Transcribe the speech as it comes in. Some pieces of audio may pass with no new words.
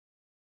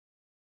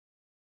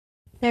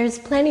There's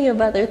plenty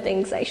of other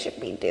things I should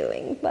be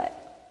doing, but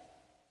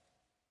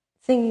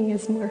singing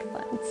is more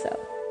fun, so.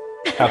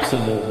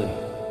 Absolutely.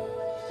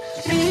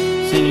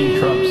 Singing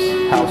trumps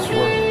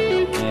housework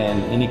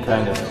and any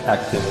kind of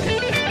activity.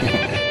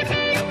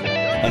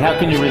 And how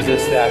can you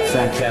resist that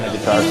Santana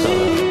guitar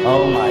solo?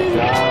 Oh my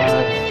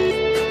God.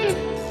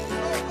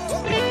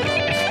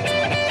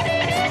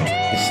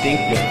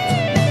 Distinctive.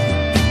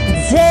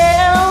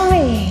 Tell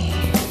me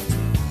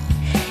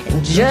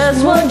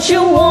just what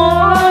you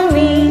want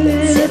me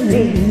to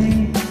be.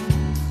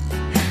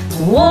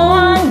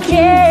 One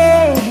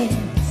kiss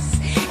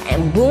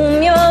and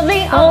boom, you're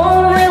the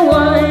only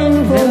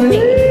one for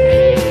me.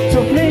 So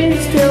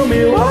please tell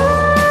me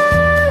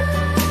why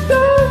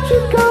don't you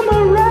come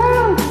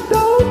around?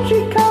 Don't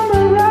you come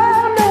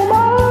around no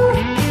more?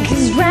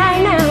 'Cause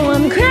right now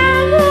I'm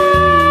crying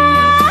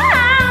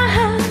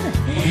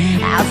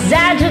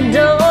outside your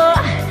door.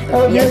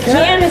 Your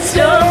candy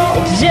store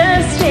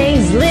just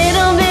takes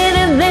little bit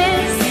of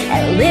this,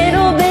 a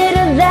little bit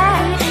of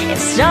that. It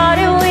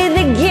started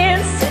with a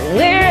kiss and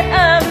we're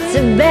up to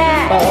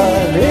bat. A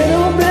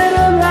little bit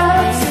of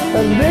laughs,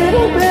 a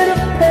little bit of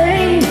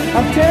pain.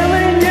 I'm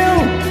telling you,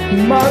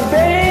 my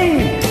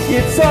babe,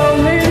 it's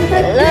all in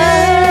the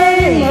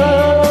game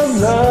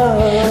of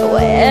love.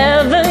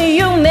 Wherever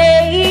you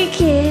make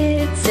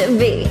it to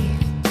be,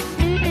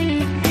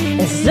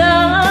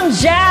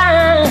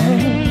 sunshine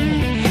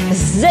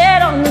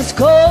set on this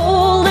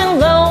cold and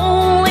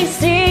lonely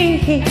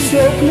sea. So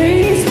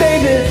please,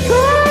 baby,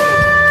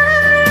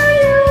 try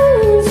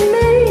use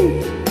me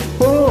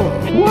for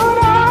what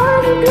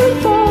I'm good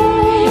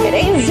for. It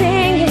ain't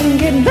saying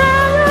goodbye.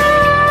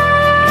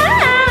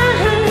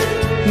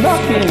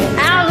 Knocking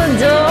Out the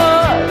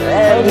door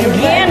of your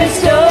candy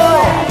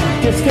store.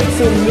 just takes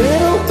a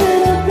little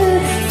bit of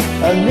this,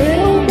 a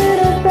little bit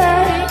of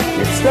that.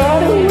 It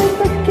started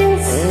with a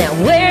kiss. Now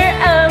we're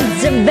up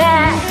to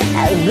bat.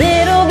 A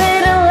little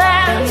bit of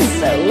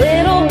laughs, a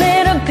little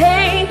bit of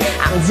pain.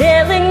 I'm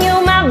telling you,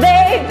 my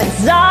babe,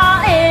 it's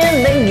all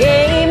in the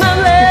game of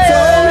love. It's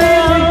all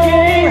in the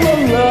game of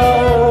love.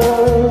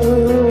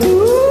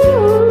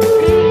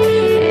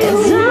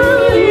 It's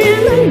all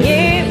in the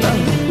game of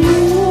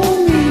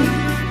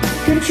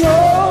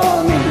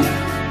Control me,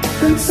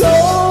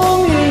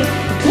 console me,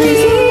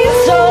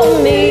 please hold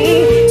me.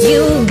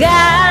 You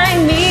guide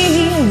me,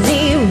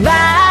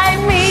 divide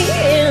me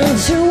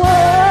into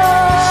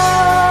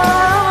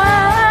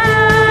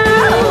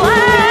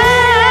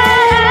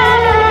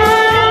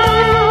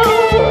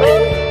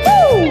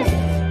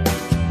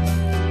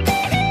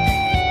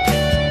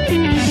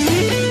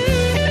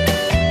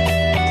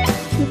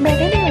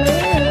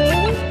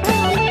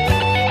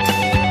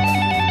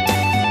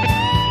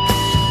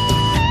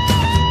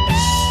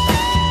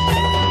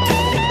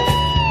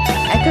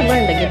I could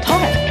learn the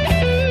guitar.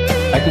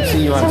 I could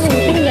see you on So many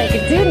things stage. I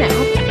could do now.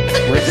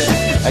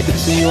 I could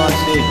see you on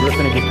stage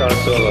ripping a guitar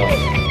solo.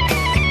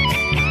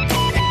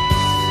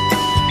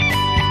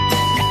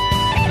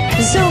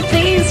 So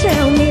please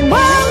tell me why.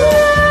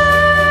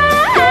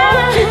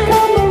 Don't you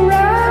come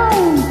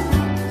around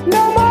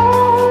no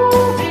more.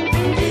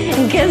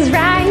 'Cause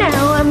right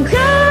now I'm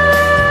crying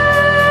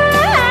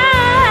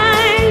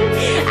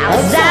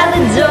outside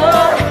the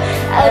door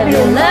of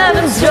your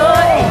loving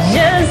store. It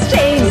just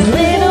takes a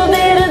little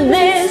bit of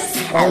this,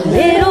 a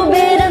little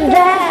bit of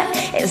that.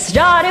 It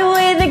started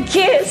with a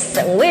kiss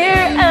and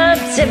we're up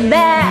to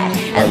bat.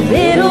 A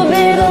little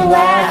bit of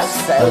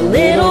laughs, a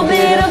little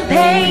bit of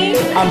pain.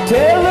 I'm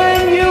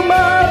telling you,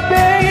 my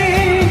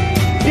babe,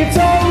 it's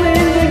all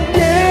in the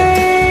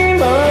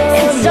game of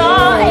It's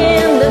all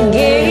in the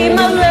game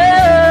of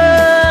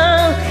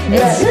love.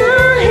 It's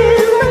all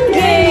in the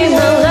game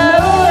of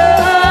love.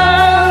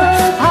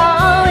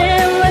 All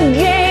in the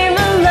game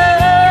of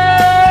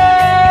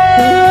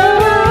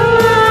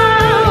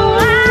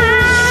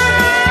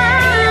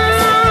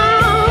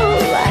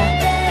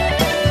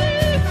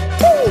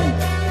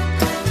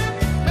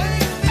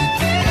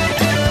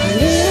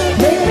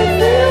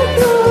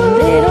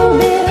Little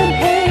bit of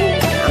pain.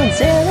 I'm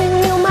telling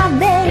you, my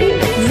baby,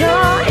 it's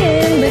all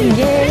in the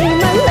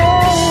game of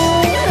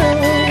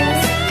love.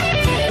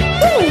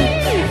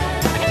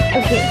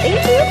 Okay,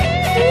 thank you.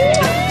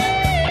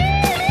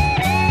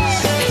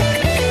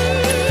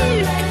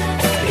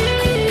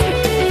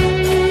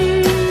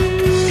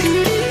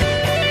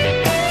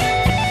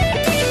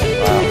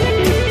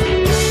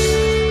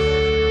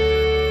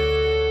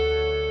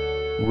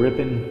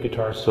 ripping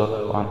guitar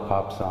solo on a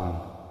pop song.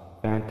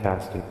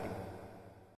 Fantastic.